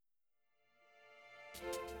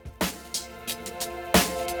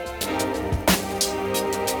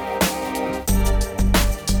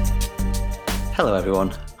Hello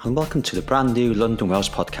everyone, and welcome to the brand new London Welsh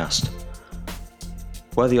podcast.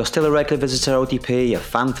 Whether you're still a regular visitor to ODP, a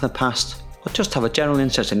fan from the past, or just have a general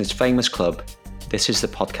interest in this famous club, this is the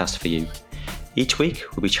podcast for you. Each week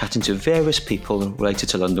we'll be chatting to various people related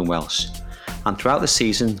to London Welsh, and throughout the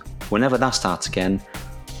season, whenever that starts again,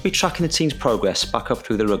 we'll be tracking the team's progress back up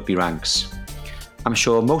through the rugby ranks. I'm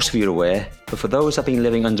sure most of you are aware, but for those that have been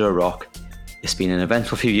living under a rock, it's been an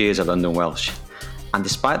eventful few years at London Welsh. And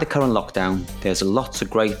despite the current lockdown, there's lots of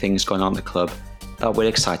great things going on at the club that we're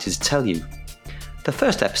excited to tell you. The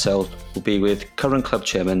first episode will be with current club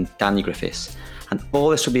chairman Danny Griffiths, and all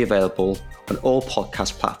this will be available on all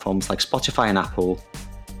podcast platforms like Spotify and Apple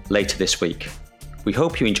later this week. We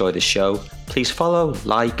hope you enjoy this show. Please follow,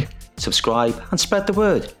 like, subscribe and spread the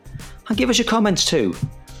word. And give us your comments too.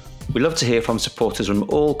 We love to hear from supporters from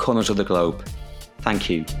all corners of the globe. Thank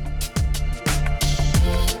you.